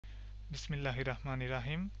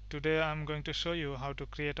Bismillahirrahmanirrahim. Today I'm going to show you how to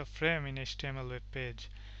create a frame in HTML web page.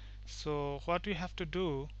 So what we have to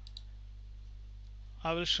do,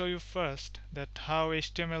 I will show you first that how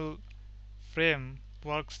HTML frame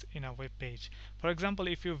works in a web page. For example,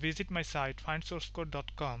 if you visit my site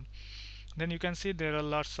findsourcecode.com, then you can see there are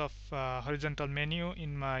lots of horizontal menu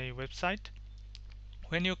in my website.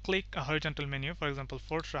 When you click a horizontal menu, for example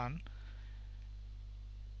Fortran,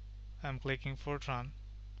 I'm clicking Fortran.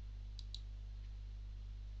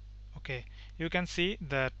 Okay, you can see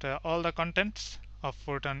that all the contents of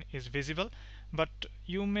Fortran is visible, but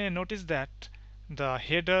you may notice that the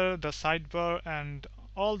header, the sidebar, and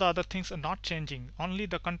all the other things are not changing. Only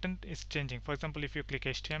the content is changing. For example, if you click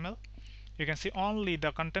HTML, you can see only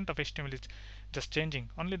the content of HTML is just changing.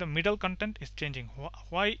 Only the middle content is changing.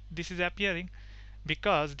 Why this is appearing?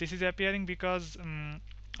 Because this is appearing because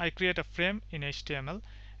I create a frame in HTML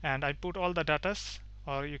and I put all the datas,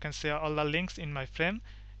 or you can say all the links in my frame,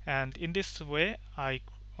 and in this way I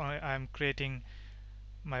am creating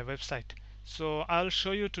my website. So I'll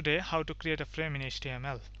show you today how to create a frame in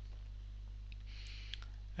HTML.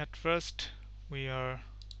 At first we are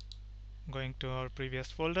going to our previous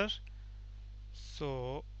folder.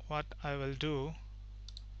 So what I will do,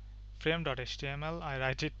 frame.html, I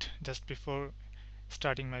write it just before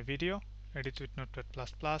starting my video, edit with Notepad++.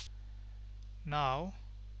 Now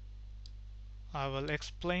I will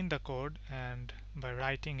explain the code and by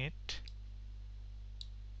writing it.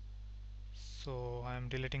 So I am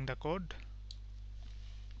deleting the code.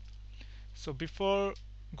 So before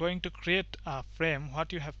going to create a frame,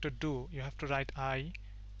 what you have to do, you have to write I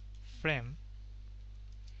frame.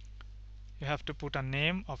 You have to put a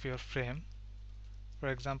name of your frame. For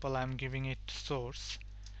example, I am giving it source,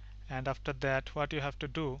 and after that what you have to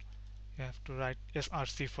do, you have to write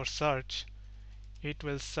src for search. It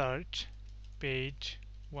will search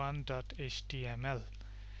page1.html.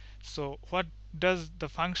 So what does the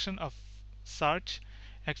function of search?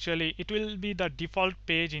 Actually, it will be the default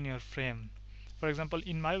page in your frame. For example,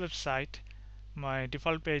 in my website, my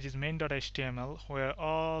default page is main.html, where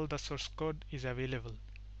all the source code is available.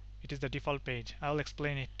 It is the default page. I'll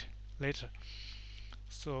explain it later.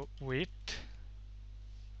 So width,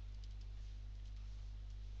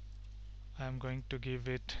 I'm going to give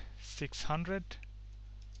it 600.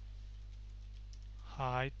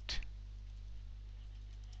 Height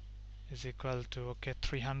is equal to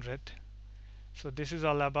 300. So this is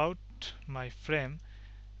all about my frame.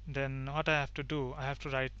 Then what I have to do, I have to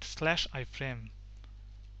write /iframe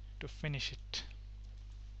to finish it.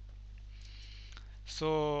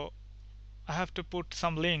 So I have to put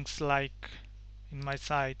some links, like in my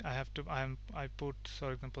site I put,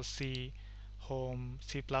 for example, C, home,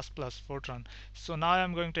 C++, Fortran. So now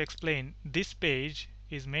I'm going to explain. This page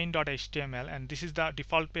is main.html and this is the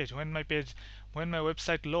default page. When my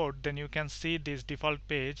website load, then you can see this default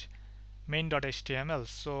page main.html.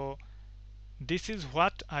 So this is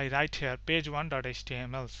what I write here,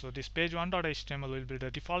 page1.html. So this page1.html will be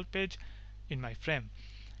the default page in my frame.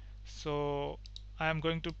 So I am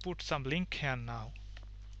going to put some link here now.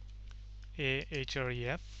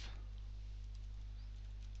 href.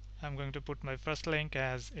 I'm going to put my first link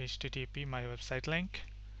as http, my website link,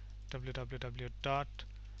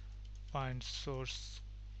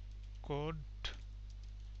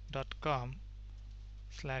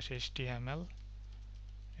 www.findsourcecode.com/html,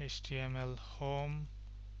 html home.htm.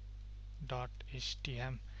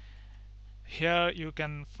 Here you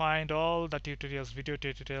can find all the tutorials, video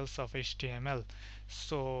tutorials of HTML.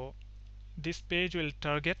 So this page will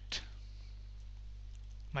target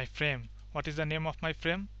my frame. What is the name of my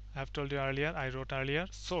frame? I have told you earlier, I wrote earlier,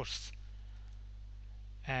 source.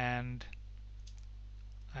 And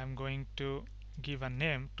I'm going to give a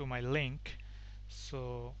name to my link.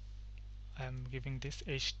 So I'm giving this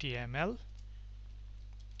HTML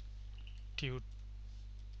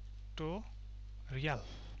tutorial.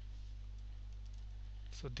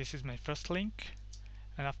 So this is my first link,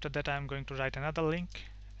 and after that I'm going to write another link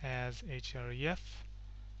as href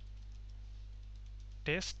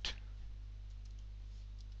test.html.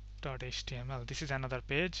 This is another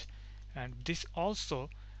page, and this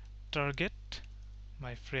also target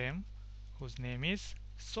my frame whose name is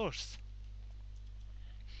source.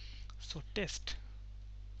 So test,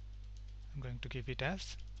 I'm going to give it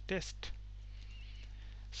as test.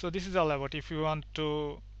 So this is all about. If you want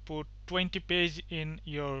to put 20 page in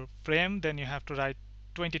your frame, then you have to write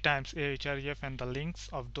 20 times ahref and the links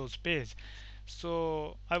of those pages.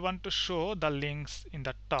 So I want to show the links in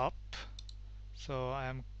the top. So I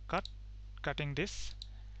am cutting this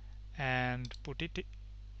and put it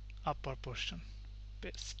upper portion,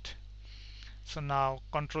 paste. So now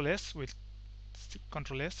Control S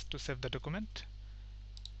to save the document.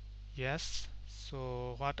 Yes.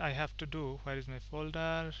 So what I have to do, where is my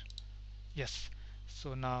folder? Yes.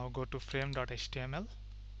 So now go to frame.html,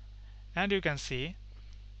 and you can see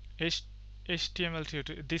HTML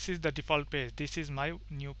tutorial. This is the default page. This is my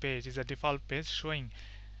new page. Is a default page showing.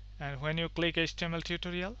 And when you click HTML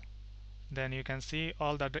tutorial, then you can see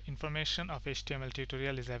all the information of HTML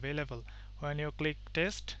tutorial is available. When you click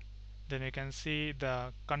test, then you can see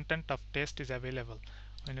the content of test is available.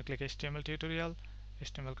 When you click HTML tutorial,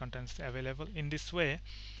 HTML content is available. In this way,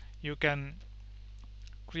 you can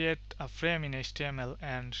create a frame in HTML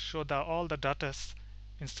and show all the data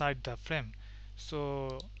inside the frame.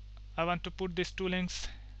 So I want to put these two links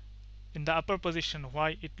in the upper position.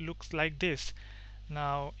 Why it looks like this?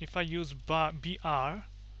 Now if I use BR,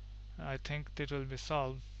 I think that will be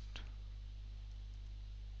solved.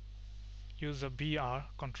 Use a BR,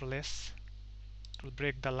 Control S to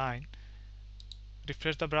break the line.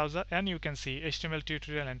 Refresh the browser, and you can see HTML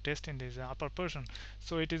tutorial and test in this upper portion.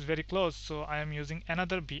 So it is very close. So I am using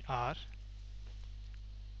another BR,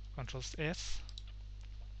 Control S.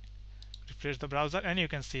 Refresh the browser, and you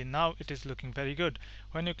can see now it is looking very good.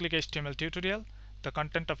 When you click HTML tutorial, the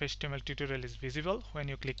content of HTML tutorial is visible. When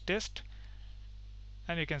you click test,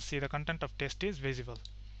 and you can see the content of test is visible.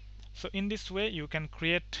 So in this way you can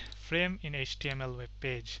create frame in HTML web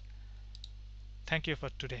page. Thank you for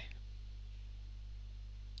today.